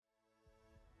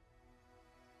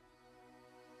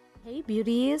Hey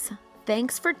beauties,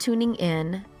 thanks for tuning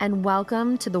in and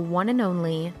welcome to the one and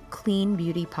only Clean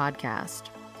Beauty Podcast.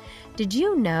 Did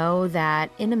you know that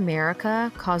in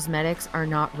America, cosmetics are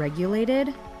not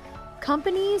regulated?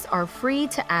 Companies are free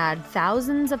to add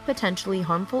thousands of potentially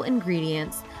harmful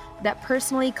ingredients that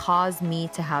personally cause me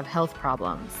to have health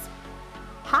problems.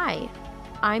 Hi,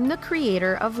 I'm the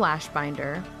creator of Lash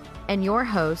Binder and your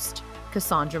host,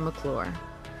 Cassandra McClure.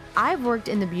 I've worked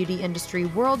in the beauty industry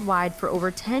worldwide for over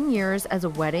 10 years as a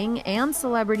wedding and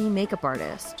celebrity makeup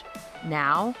artist.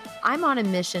 Now, I'm on a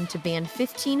mission to ban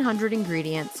 1,500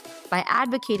 ingredients by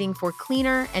advocating for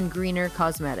cleaner and greener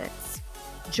cosmetics.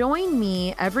 Join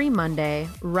me every Monday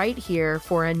right here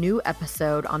for a new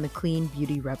episode on the Clean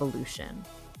Beauty Revolution.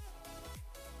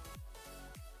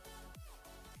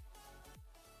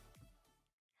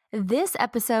 This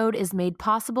episode is made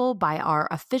possible by our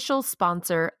official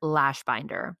sponsor, Lash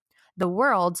Binder, the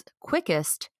world's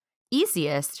quickest,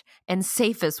 easiest, and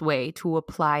safest way to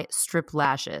apply strip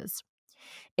lashes.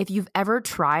 If you've ever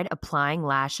tried applying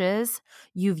lashes,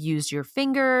 you've used your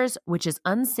fingers, which is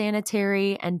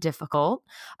unsanitary and difficult,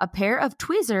 a pair of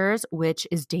tweezers, which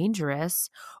is dangerous,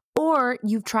 or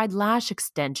you've tried lash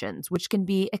extensions, which can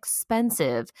be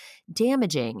expensive,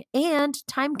 damaging, and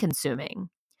time-consuming.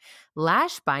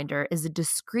 Lash Binder is a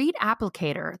discreet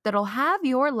applicator that'll have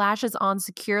your lashes on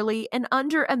securely in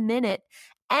under a minute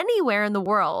anywhere in the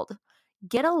world.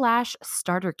 Get a lash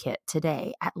starter kit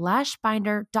today at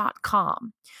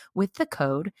lashbinder.com with the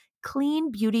code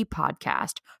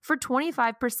CLEANBEAUTYPODCAST for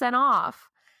 25% off.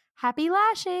 Happy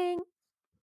lashing!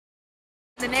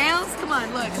 The nails? Come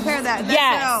on, look, compare that.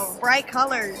 Yes. So bright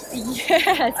colors.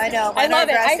 Yes. I know. I mine are love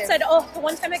it. I aggressive. said, the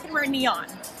one time I can wear neon.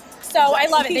 So I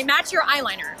love it. They match your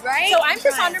eyeliner. Right? So I'm Right.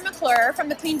 Cassandra McClure from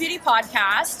the Clean Beauty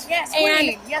Podcast. Yes, and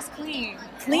clean. Yes, clean.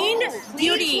 Clean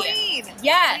Beauty. Clean.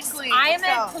 Yes. Clean. I am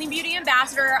Let's a go. Clean Beauty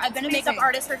ambassador. I've been a makeup Amazing.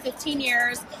 artist for 15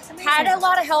 years. Amazing. Had a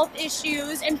lot of health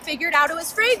issues and figured out it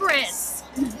was fragrance.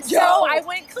 So Yo. I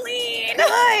went clean.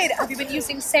 Good. Have you been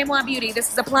using Samoa Beauty?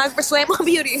 This is a plug for Samoa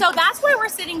Beauty. So that's why we're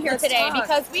sitting here Let's today, talk.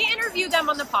 because we interviewed them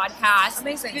on the podcast.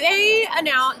 Amazing.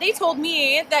 They told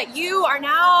me that you are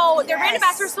now their brand Yes.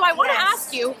 ambassador. So I want to Yes.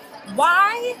 ask you,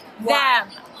 why Why? them?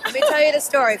 Let me tell you the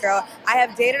story, girl. I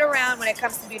have dated around when it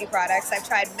comes to beauty products. I've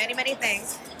tried many, many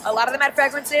things. A lot of them had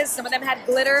fragrances. Some of them had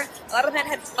glitter. A lot of them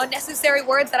had unnecessary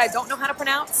words that I don't know how to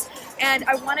pronounce. And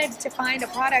I wanted to find a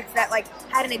product that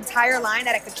had an entire line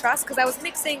that I could trust, because I was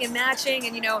mixing and matching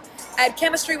and, I had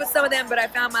chemistry with some of them, but I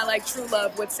found my true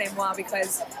love with Samoa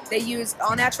because they use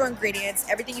all natural ingredients,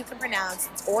 everything you can pronounce.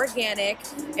 It's organic.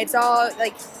 It's all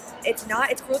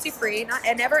it's cruelty free,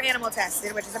 and never animal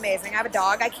tested, which is amazing. I have a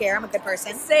dog. I care. I'm a good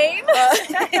person. Same.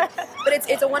 But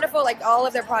it's a wonderful, all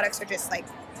of their products are just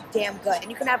damn good, and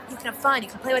you can have fun. You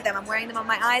can play with them. I'm wearing them on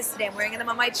my eyes today. I'm wearing them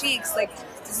on my cheeks.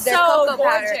 This is their So cocoa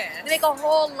powder. gorgeous. They make a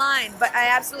whole line, but I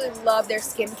absolutely love their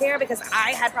skincare because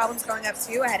I had problems growing up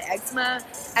too. I had eczema,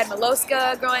 I had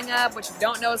mollusca growing up, which you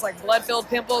don't know is blood-filled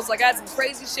pimples. I had some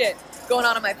crazy shit going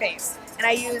on my face. And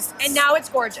I used, And now it's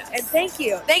gorgeous. and thank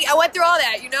you. I went through all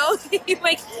that, you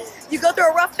go through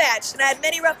a rough patch, and I had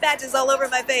many rough patches all over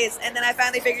my face, and then I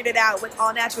finally figured it out with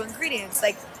all natural ingredients.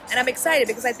 And I'm excited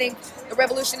because I think the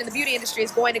revolution in the beauty industry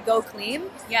is going to go clean.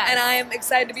 Yes. And I am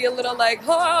excited to be a little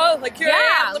here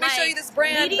I am. Let me show you this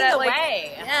brand leading that the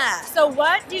way. yeah. So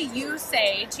what do you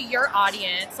say to your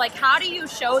audience? How do you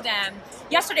show them?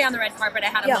 Yesterday on the red carpet, I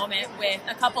had a Yeah. moment with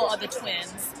a couple of the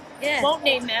twins. Yeah. Won't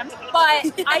name them, but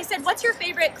I said, what's your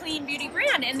favorite clean beauty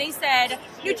brand? And they said,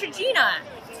 Neutrogena.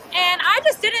 And I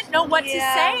just didn't know what to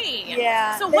say.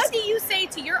 Yeah. So what do you say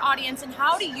to your audience, and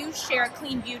how do you share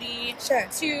clean beauty Sure.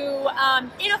 to,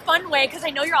 in a fun way, because I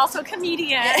know you're also a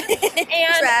comedian. We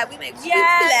try. We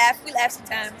Yes. we laugh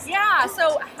sometimes. Yeah,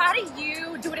 so how do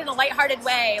you do it in a lighthearted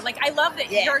way? I love that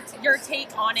Yeah. your take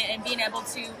on it and being able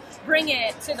to bring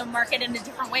it to the market in a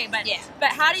different way, but Yeah. but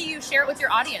how do you share it with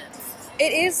your audience?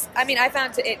 It is, I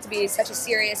found it to be such a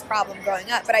serious problem growing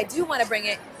up, but I do want to bring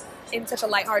it in such a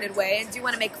lighthearted way and do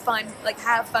want to make fun,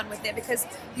 have fun with it, because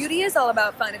beauty is all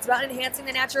about fun. It's about enhancing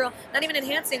the natural, not even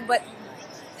enhancing, but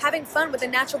having fun with the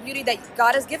natural beauty that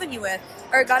God has given you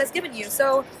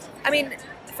So,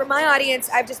 for my audience,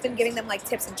 I've just been giving them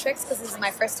tips and tricks because this is my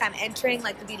first time entering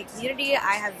the beauty community.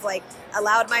 I have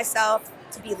allowed myself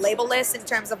to be labelless in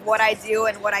terms of what I do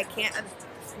and what I can't.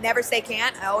 Never say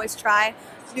can't. I always try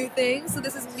new things. So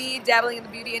this is me dabbling in the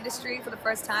beauty industry for the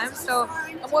first time. So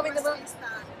I'm warming them up.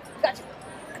 Got you.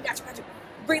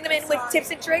 Bring them in with tips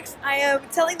and tricks. I am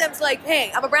telling them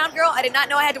hey, I'm a brown girl. I did not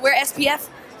know I had to wear SPF.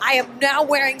 I am now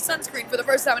wearing sunscreen for the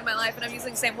first time in my life, and I'm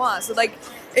using Samoa. So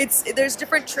there's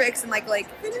different tricks and like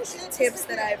tips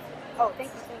that I've Oh, thank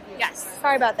you. Yes.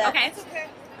 Sorry about that. Okay. It's okay.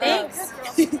 Thanks.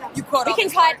 You caught We all can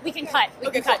this. cut. We can cut. We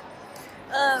Okay, can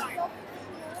cut.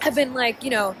 I've been like,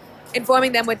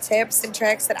 informing them with tips and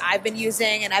tricks that I've been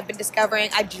using and I've been discovering.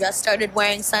 I just started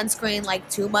wearing sunscreen like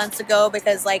 2 months ago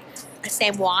because like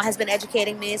Samoa has been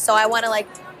educating me. So I want to like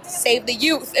save the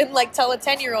youth and like tell a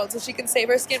 10-year-old so she can save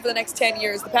her skin for the next 10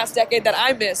 years, the past decade that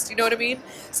I missed. You know what I mean?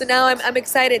 So now I'm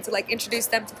excited to like introduce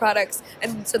them to products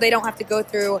and so they don't have to go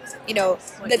through,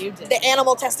 the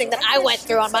animal testing that I went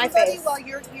through on my Somebody, face. while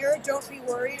you're here, don't be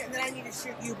worried, and then I need to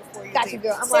shoot you before you Got leave. you,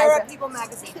 girl. I'm Sarah, Liza. People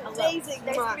Magazine. Amazing.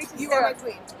 Nice to meet you, You are my Sarah.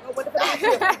 queen. Oh, what if I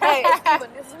don't do it? Hey, it's Cuban.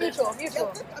 This is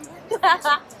mutual.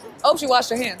 Oh, she washed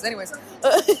her hands. Anyways,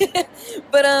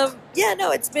 but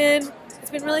it's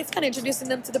been really fun introducing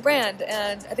them to the brand,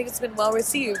 and I think it's been well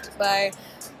received by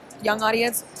young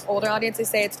audience, older audience. They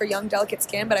say it's for young, delicate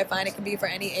skin, but I find it can be for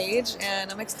any age,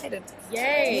 and I'm excited.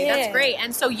 Yay. Yeah. That's great.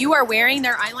 And so you are wearing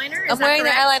their eyeliner? Is I'm that wearing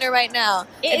correct? the eyeliner right now.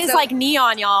 It And is so like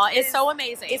neon, y'all. It's so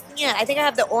amazing. it's neon. I think I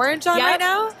have the orange on Yep. right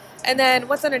now, and then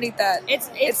what's underneath that?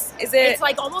 It's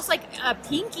like almost like a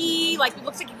pinky, like it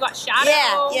looks like you got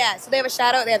shadow. Yeah. So they have a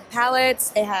shadow. They have palettes.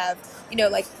 They have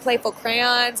like playful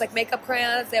crayons, like makeup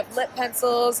crayons. They have lip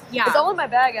pencils. Yeah. It's all in my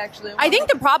bag actually. I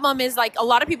think the problem is like a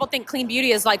lot of people think clean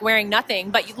beauty is like wearing nothing,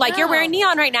 but like you're No. wearing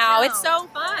neon right now. No. It's so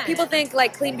fun. People think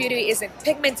like clean beauty isn't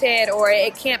pigmented or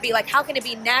it can't be like how can it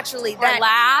be naturally or that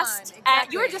last. neon?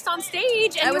 You were just on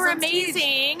stage and I you was were on stage.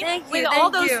 amazing Thank you, with thank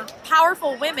all those you.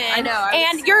 powerful women. I know, I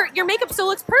and was- your makeup still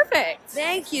looks perfect.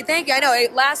 Thank you. I know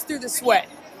it lasts through the sweat.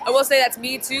 I will say that's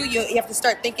me too. You have to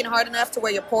start thinking hard enough to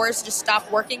where your pores just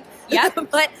stop working. Yeah.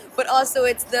 but also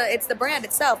it's the brand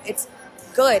itself. It's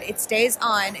good. It stays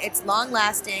on. It's long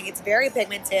lasting. It's very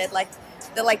pigmented. Like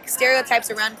the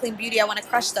stereotypes around clean beauty, I want to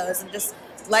crush those and just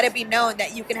let it be known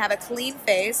that you can have a clean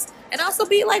face and also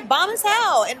be like bomb as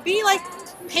hell and be like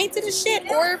painted as shit,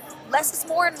 or less is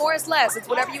more and more is less. It's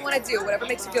whatever you want to do, whatever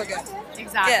makes you feel good.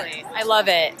 Exactly. I love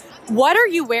it. What are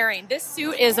you wearing? This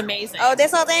suit is amazing. Oh,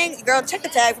 this whole thing? Girl, check the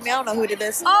tag for me. I don't know who did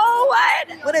this. Oh,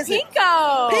 what? What is it?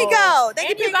 Pico. Pico.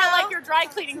 Thank And you, you got Pico. like your dry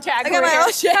cleaning tag. I got over my here.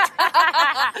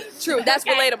 own shit. True, that's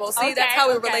Okay. relatable. See, that's Okay, how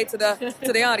we okay. relate to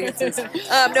the audiences.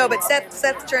 No, but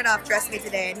Seth Chernoff dressed me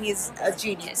today, and he's a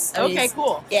genius. I mean, Okay,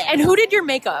 cool. Yeah. And who did your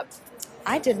makeup?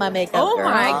 I did my makeup. Oh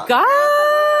girl. my God.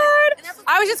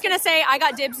 I was just going to say I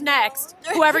got dibs next,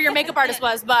 whoever your makeup artist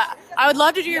was, but I would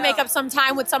love to do your makeup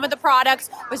sometime with some of the products.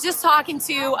 Was just talking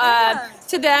to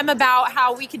them about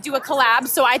how we could do a collab.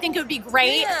 So I think it would be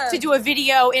great to do a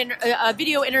video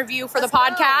interview for the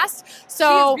podcast.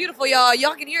 So She's beautiful, y'all.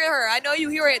 Y'all can hear her. I know you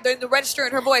hear it in the register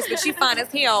in her voice, but she's fine as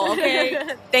hell, okay?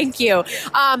 Thank you.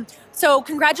 So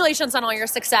congratulations on all your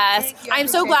success. Thank you. I I'm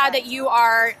so appreciate glad that. that you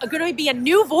are going to be a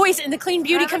new voice in the clean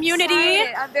beauty community.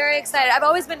 Excited. I'm very excited. I've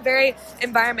always been very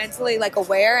environmentally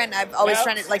aware, and I've always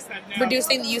trying to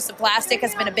reducing the use of plastic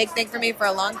has been a big thing for me for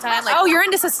a long time. Oh, you're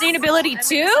into sustainability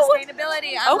too?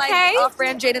 Sustainability. I'm Okay. like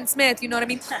off-brand Jaden Smith. You know what I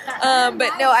mean?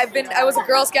 But no, I was a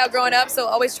Girl Scout growing up, so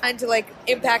always trying to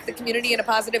impact the community in a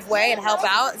positive way and help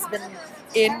out. It's been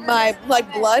in my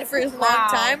blood for a long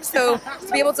time. So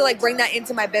to be able to bring that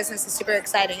into my business is super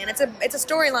exciting, and it's a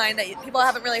storyline that people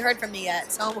haven't really heard from me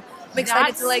yet. So I'm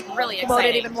excited That's to really promote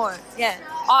exciting. it even more. Yeah.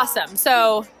 Awesome.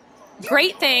 So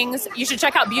great things. You should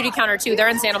check out Beauty Counter too. They're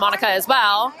in Santa Monica as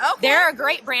well. Okay. They're a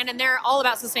great brand, and they're all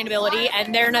about sustainability.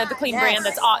 And they're the clean Yes. brand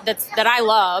that I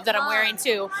love, that I'm wearing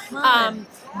too.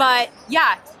 But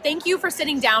yeah, thank you for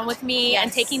sitting down with me and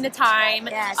Yes. taking the time.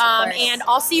 Yes, of course. And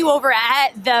I'll see you over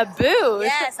at the booth.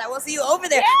 Yes, I will see you over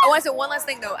there. I want to say one last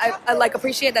thing though. I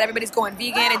appreciate that everybody's going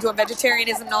vegan and doing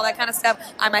vegetarianism and all that kind of stuff.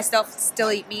 I myself still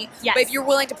eat meat. Yes. But if you're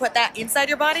willing to put that inside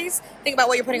your bodies, think about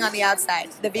what you're putting on the outside.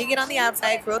 The vegan on the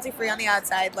outside, cruelty free on the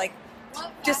outside.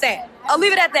 Just saying. I'll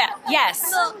leave it at that.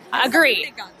 Yes.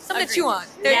 Agree. Something to chew on.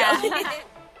 There you go. Yeah.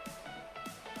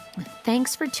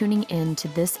 Thanks for tuning in to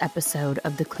this episode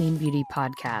of the Clean Beauty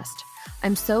Podcast.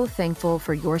 I'm so thankful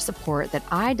for your support that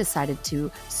I decided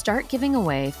to start giving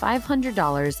away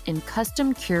 $500 in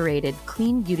custom curated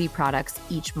clean beauty products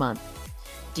each month.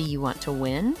 Do you want to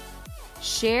win?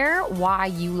 Share why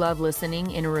you love listening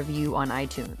in a review on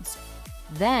iTunes.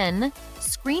 Then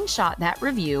screenshot that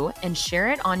review and share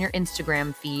it on your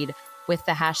Instagram feed with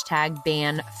the hashtag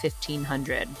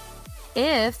BAN1500.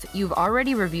 If you've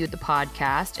already reviewed the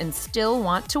podcast and still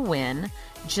want to win,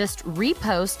 just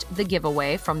repost the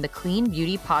giveaway from the Clean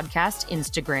Beauty Podcast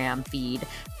Instagram feed,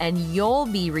 and you'll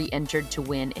be re-entered to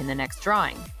win in the next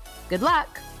drawing. Good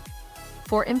luck!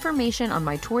 For information on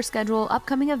my tour schedule,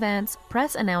 upcoming events,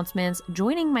 press announcements,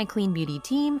 joining my Clean Beauty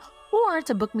team, or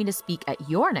to book me to speak at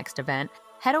your next event,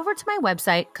 head over to my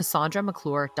website,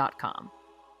 CassandraMcClure.com.